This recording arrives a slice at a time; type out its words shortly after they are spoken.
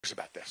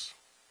about this.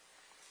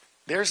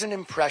 There's an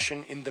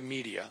impression in the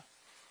media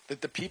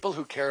that the people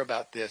who care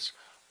about this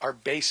are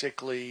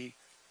basically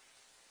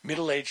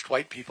middle-aged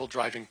white people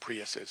driving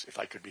Priuses, if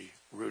I could be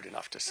rude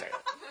enough to say it.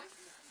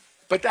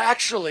 But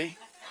actually,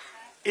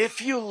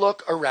 if you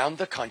look around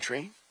the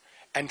country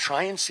and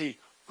try and see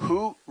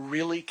who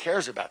really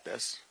cares about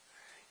this,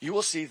 you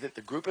will see that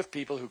the group of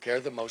people who care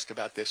the most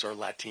about this are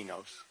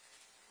Latinos.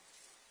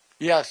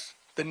 Yes,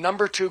 the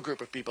number 2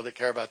 group of people that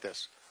care about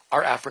this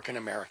are African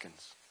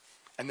Americans.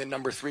 And the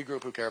number 3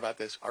 group who care about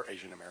this are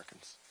Asian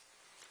Americans.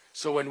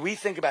 So when we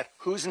think about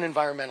who's an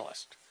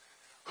environmentalist,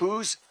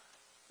 who's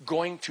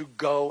going to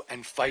go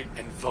and fight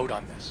and vote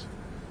on this,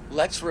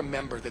 let's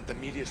remember that the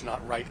media is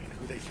not right in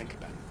who they think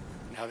about it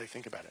and how they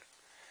think about it.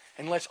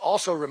 And let's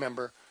also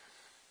remember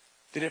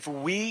that if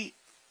we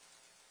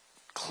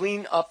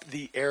clean up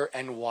the air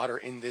and water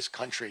in this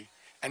country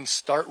and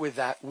start with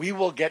that, we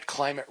will get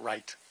climate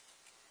right.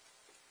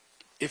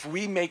 If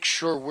we make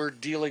sure we're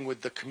dealing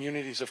with the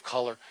communities of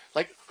color,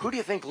 like who do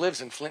you think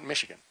lives in Flint,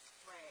 Michigan?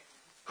 Right.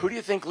 Who do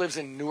you think lives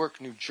in Newark,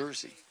 New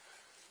Jersey?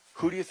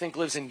 Who do you think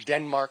lives in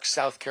Denmark,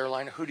 South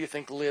Carolina? Who do you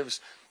think lives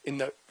in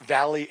the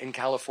valley in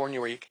California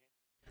where you can't?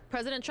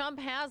 President Trump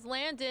has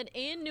landed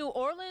in New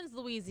Orleans,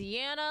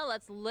 Louisiana.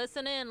 Let's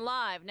listen in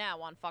live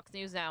now on Fox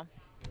News Now.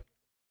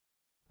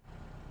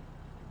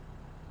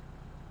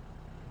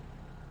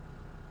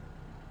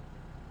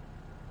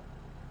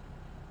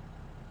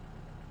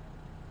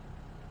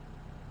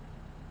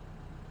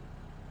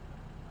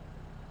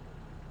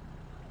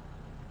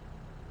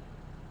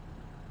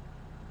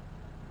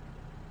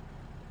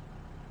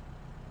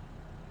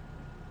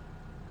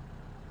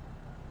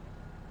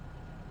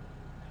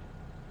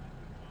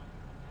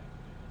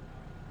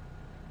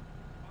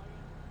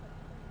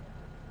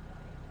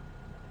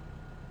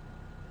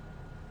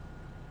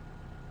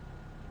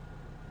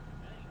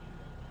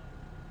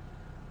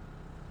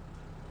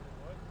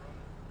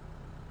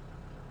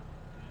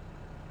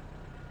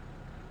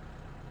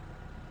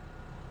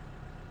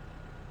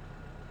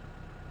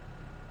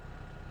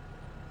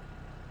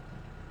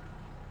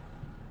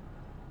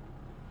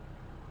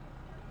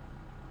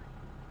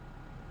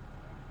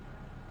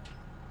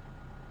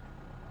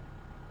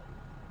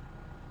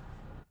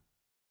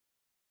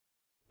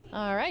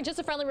 All right, just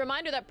a friendly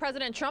reminder that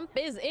President Trump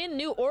is in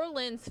New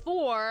Orleans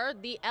for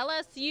the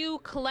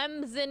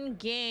LSU-Clemson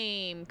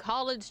game,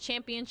 college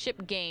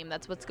championship game.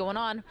 That's what's going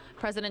on.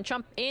 President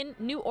Trump in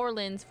New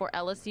Orleans for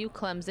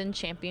LSU-Clemson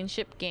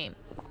championship game.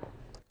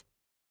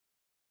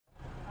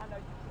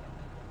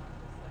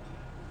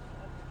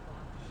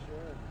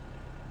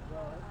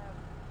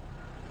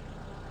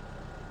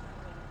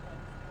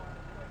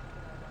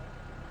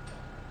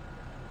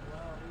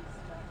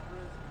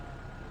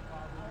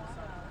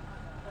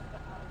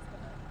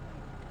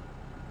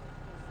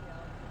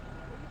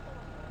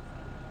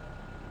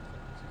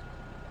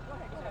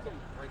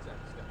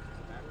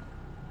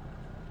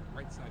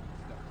 Right side of the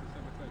steps. Just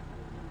have a place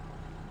where you...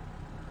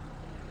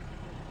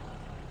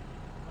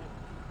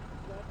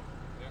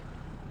 Yeah.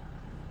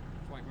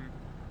 It's like when...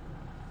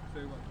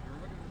 Say what?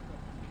 You're looking at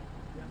stuff.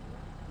 Yeah.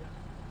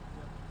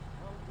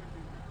 Well,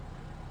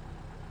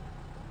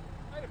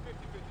 I had a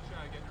 50-50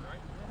 shot of getting it right.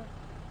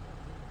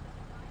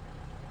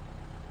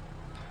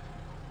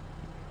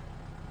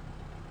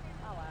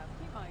 I'll ask.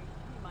 He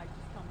might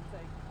just come and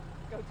say,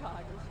 "Go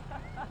Tigers."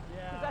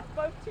 Yeah. That's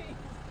both teams.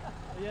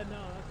 Yeah,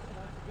 no,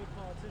 that's a good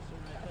politician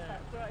right there.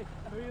 That's right.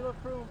 Who you look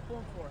for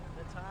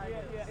the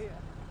Tigers. Yeah.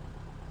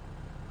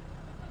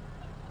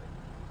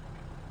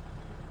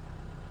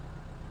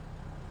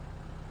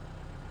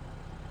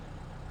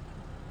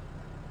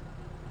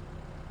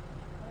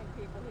 I think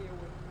people here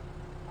would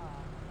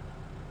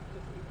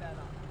just eat that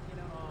up,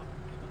 you know.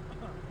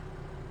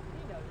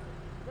 He knows it.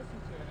 Listen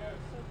to it.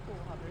 It's so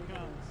cool how Here they it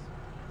comes.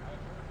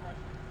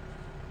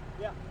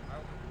 Yeah.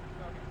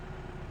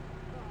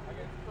 I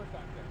guess it's the first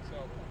time thing,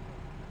 so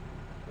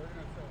they're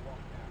going to still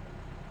walk down.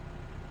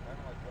 I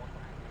don't like walk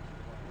behind me,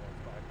 so they're going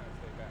to I kind of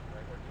stay back,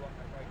 right?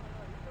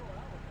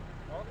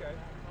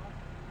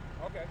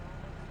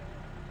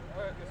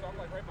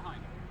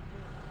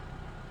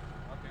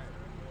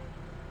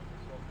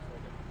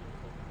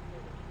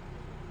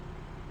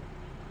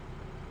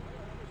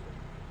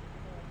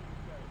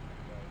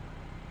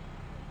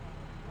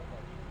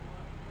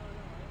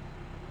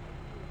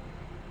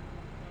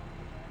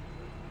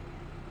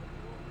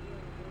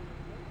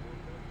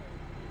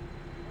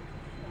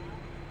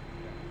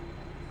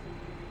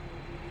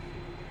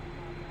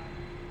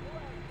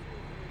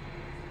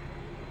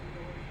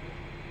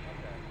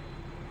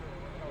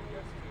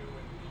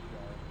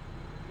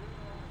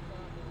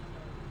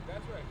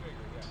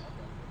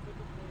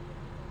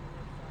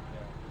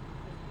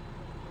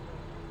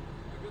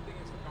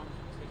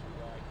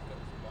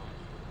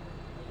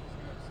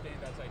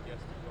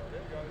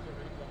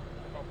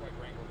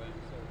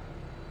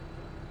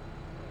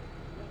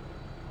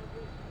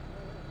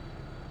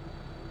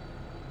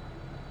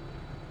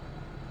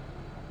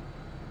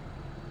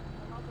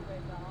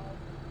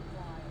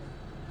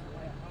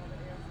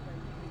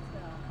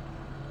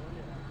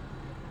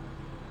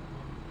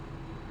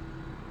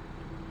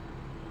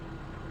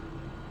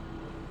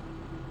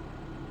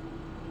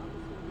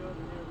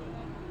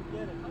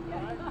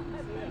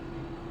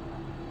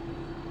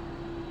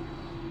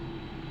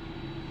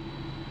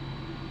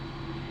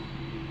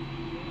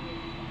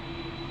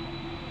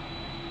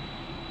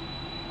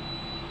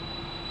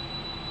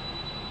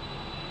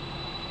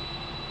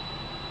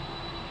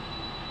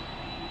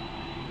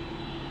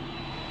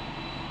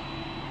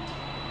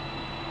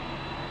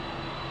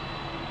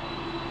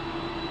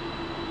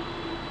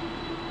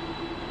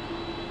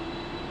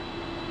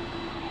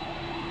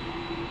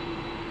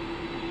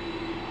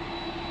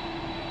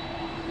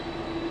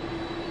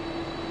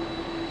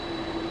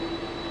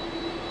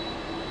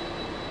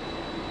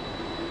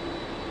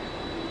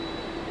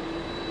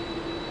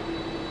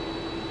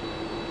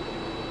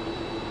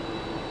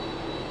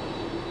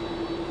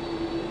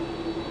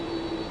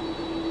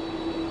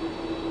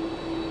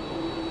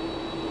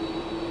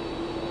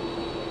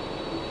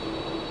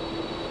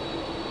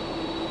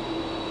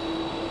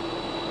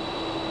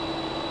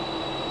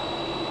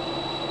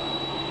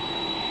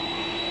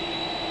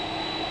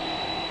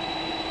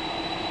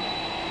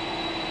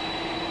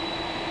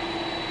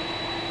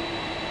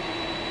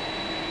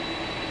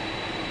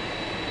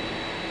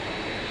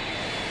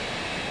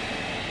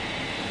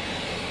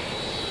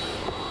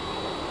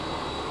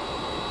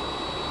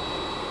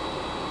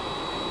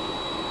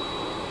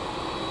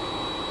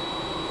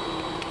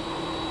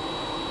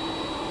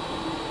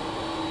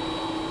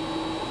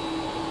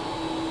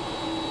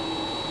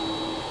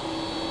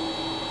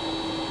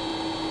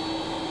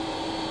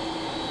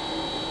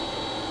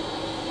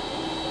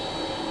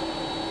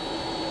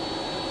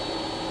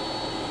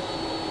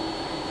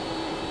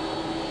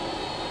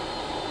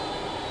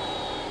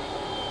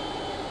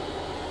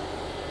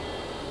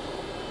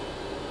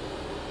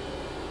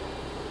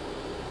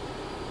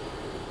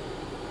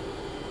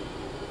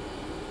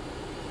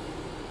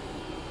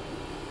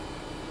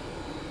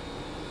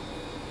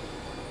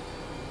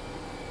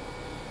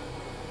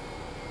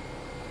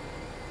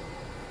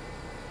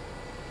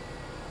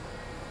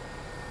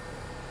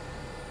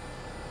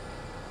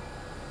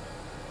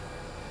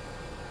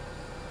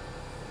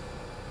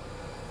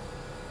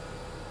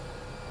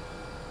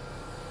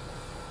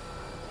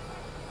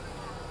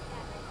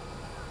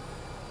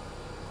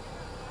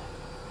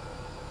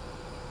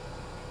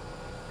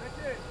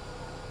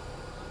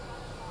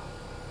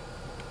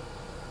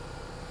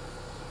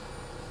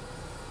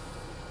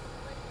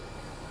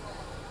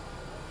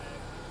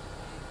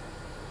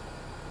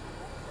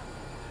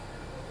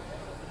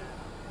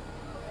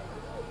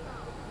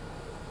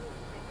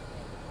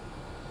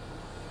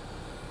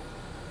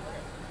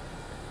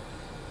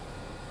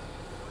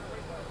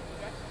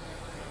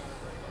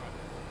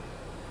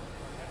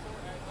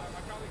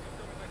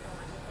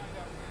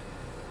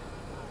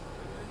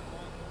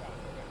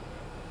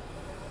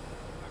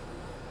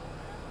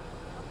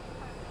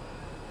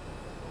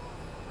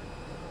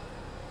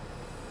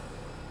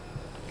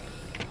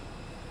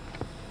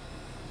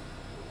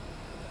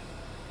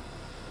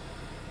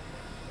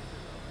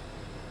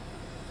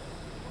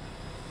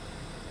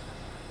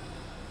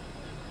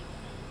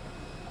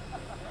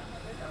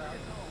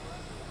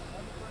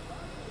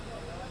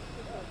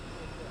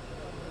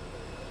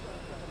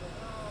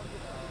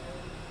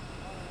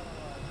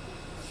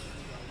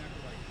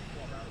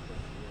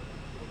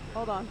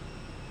 Hold on.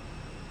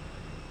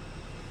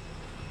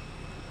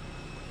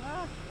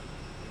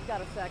 You got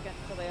a second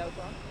till they open.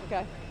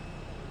 Okay.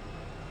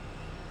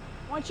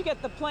 Why don't you get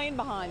the plane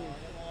behind you? I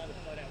don't want to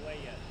go that way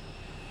yet.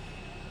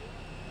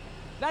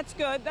 That's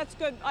good. That's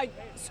good.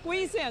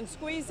 Squeeze in.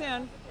 Squeeze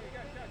in.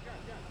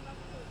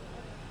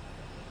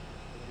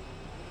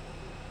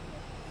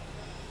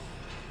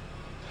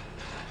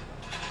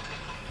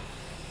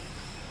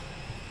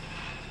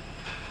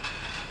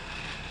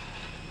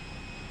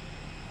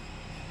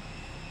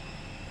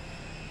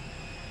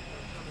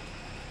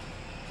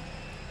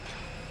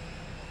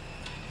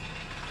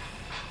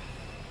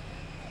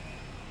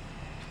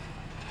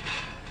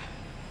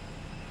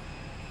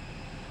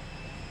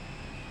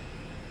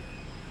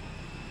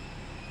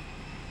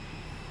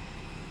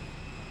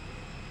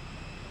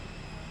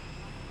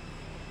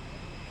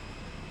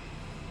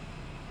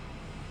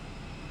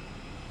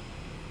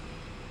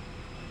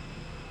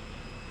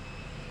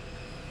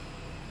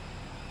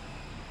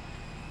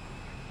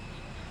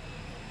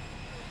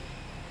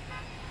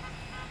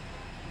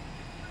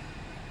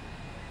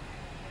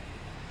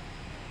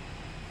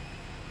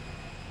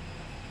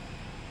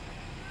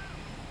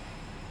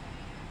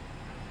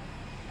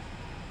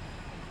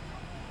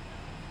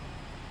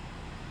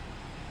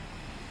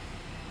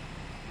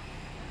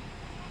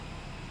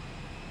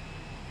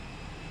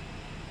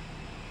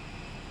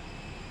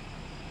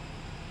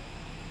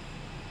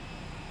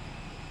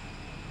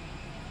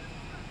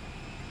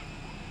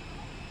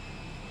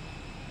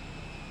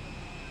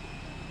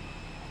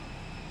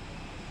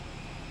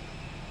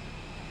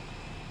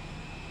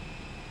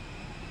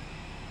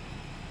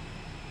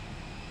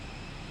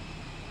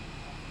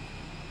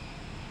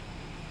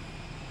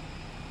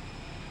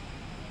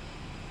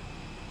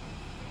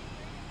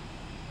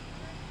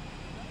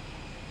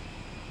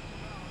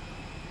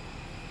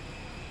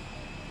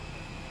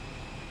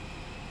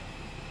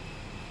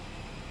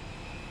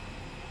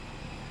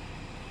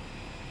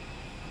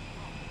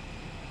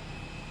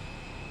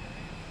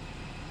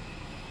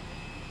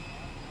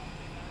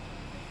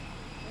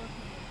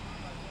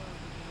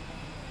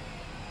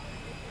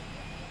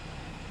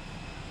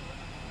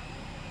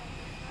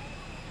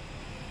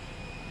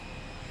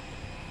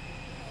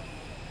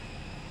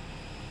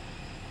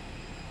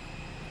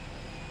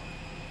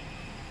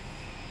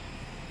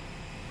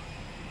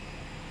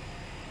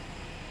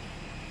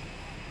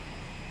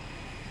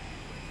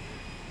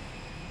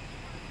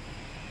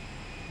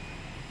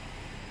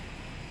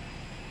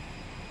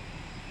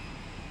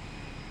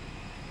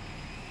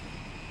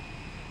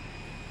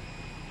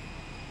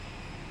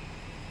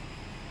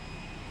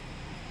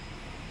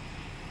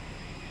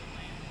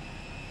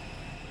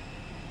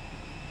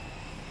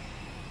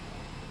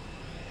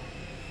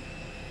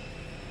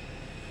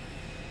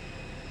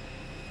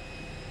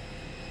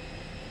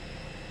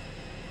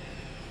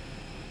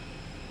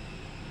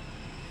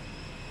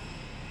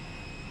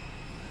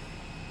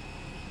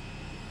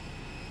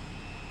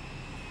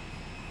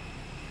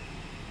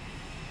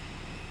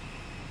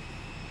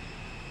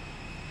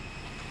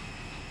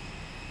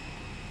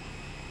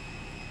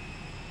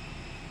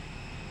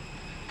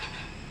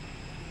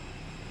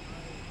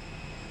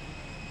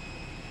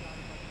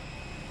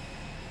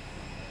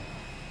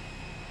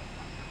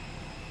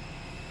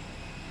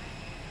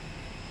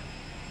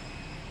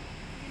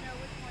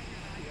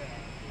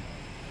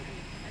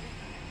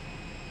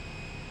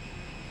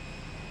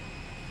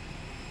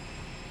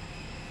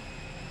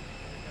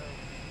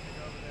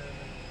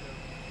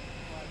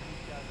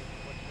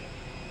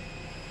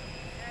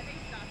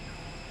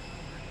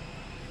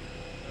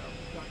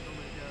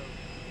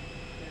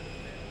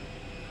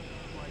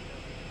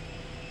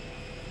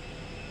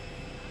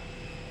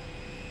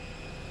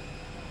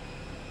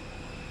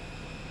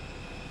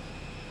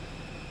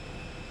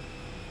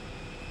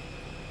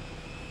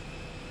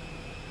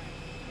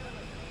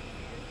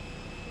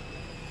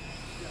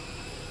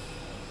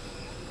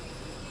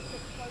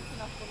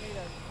 Enough for me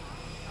to,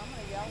 I'm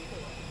going to yell to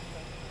it.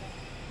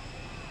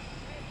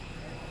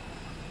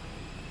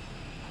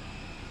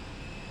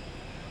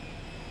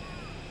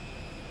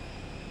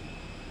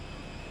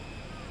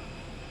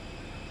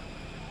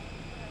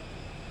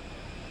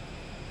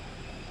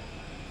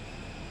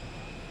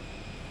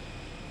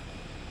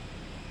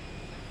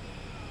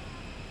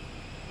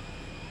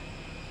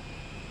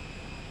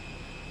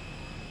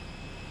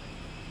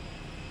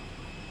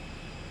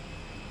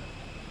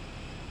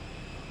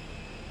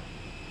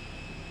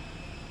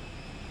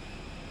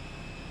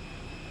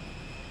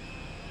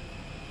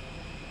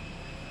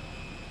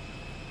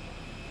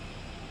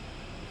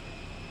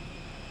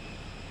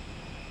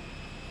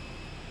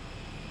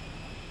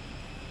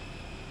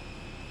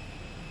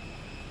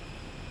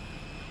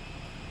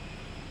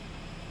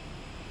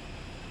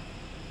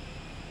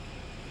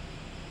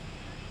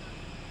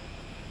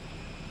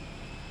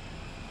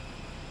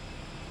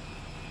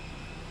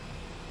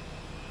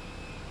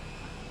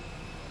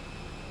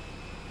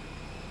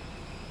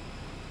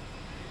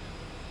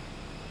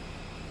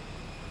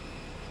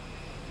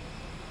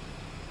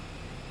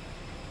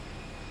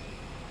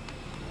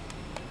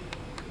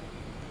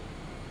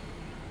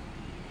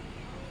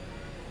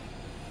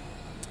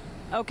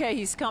 Okay,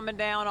 he's coming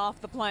down off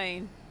the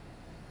plane.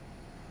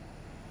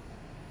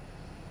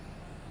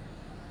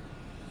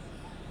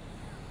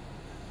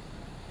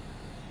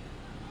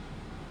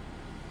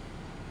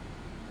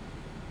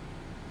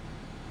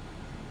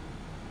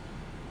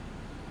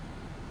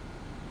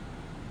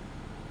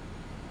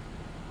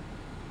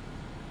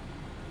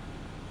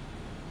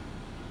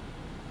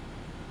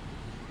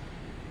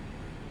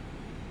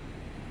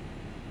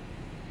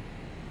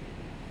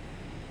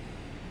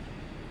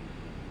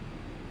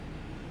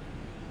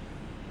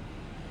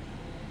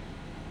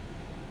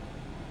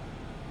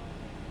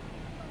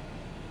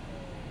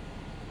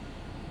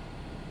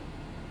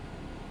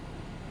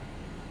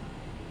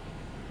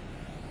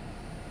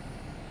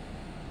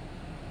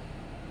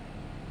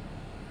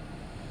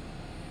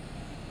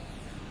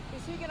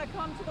 Is he going to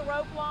come to the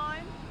rope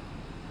line?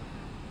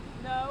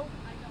 No?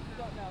 I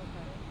don't know. Okay.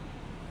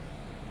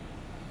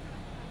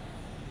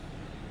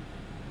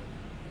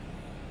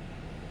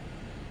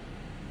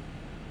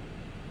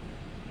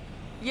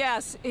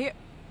 Yes.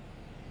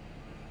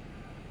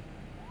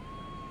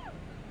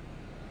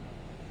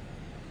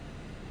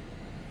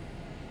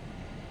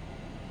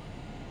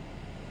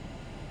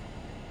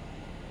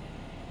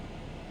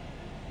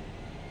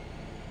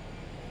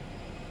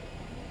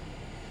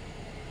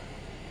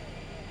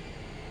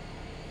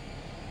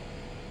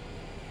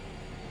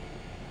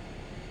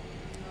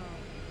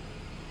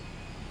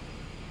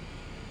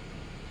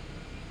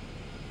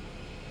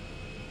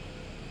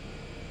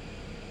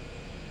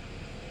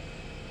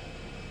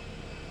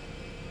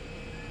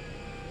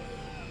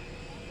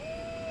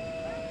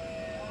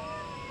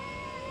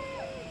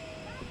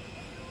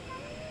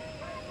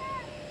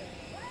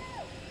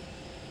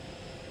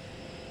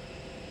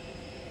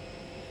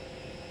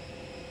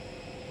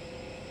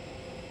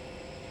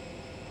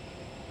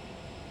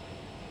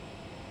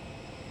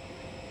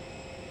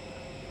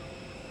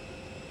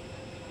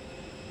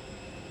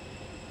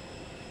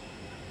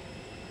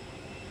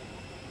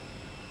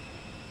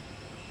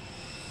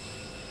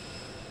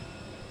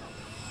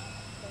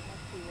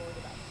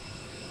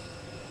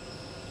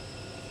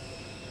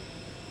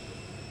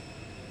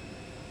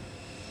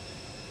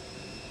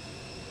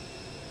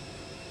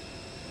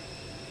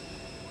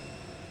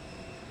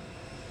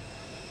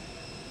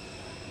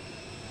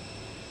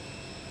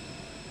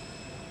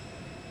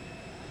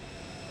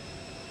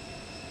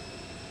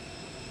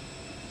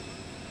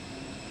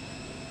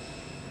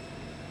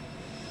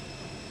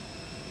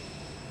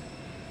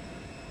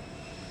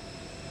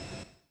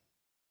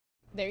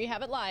 There you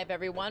have it live,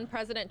 everyone.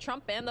 President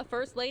Trump and the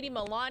First Lady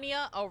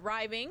Melania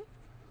arriving.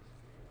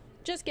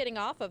 Just getting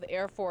off of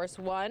Air Force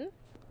One.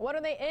 What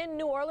are they in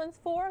New Orleans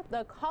for?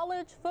 The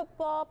College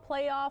Football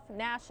Playoff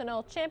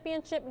National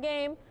Championship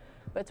game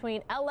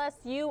between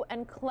LSU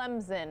and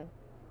Clemson.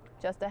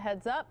 Just a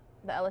heads up,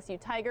 the LSU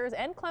Tigers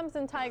and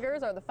Clemson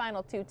Tigers are the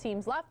final two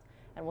teams left,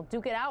 and we'll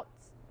duke it out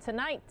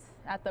tonight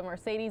at the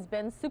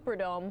Mercedes-Benz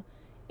Superdome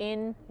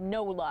in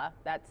NOLA.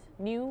 That's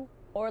New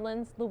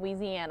Orleans,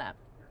 Louisiana.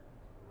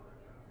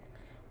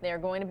 They're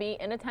going to be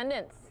in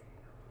attendance.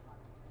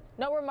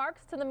 No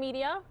remarks to the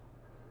media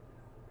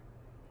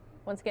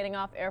once getting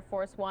off Air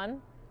Force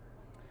One.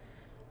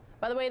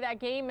 By the way, that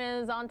game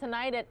is on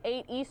tonight at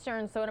 8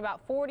 Eastern, so in about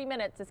 40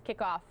 minutes is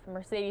kickoff.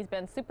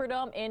 Mercedes-Benz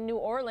Superdome in New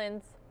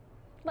Orleans.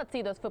 Let's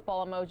see those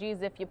football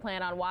emojis if you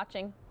plan on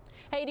watching.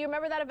 Hey, do you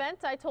remember that event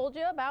I told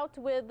you about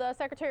with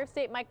Secretary of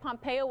State Mike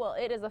Pompeo? Well,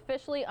 it is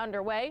officially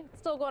underway.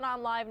 It's still going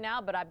on live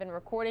now, but I've been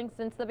recording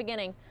since the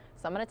beginning,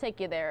 so I'm going to take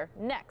you there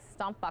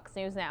next on Fox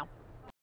News Now.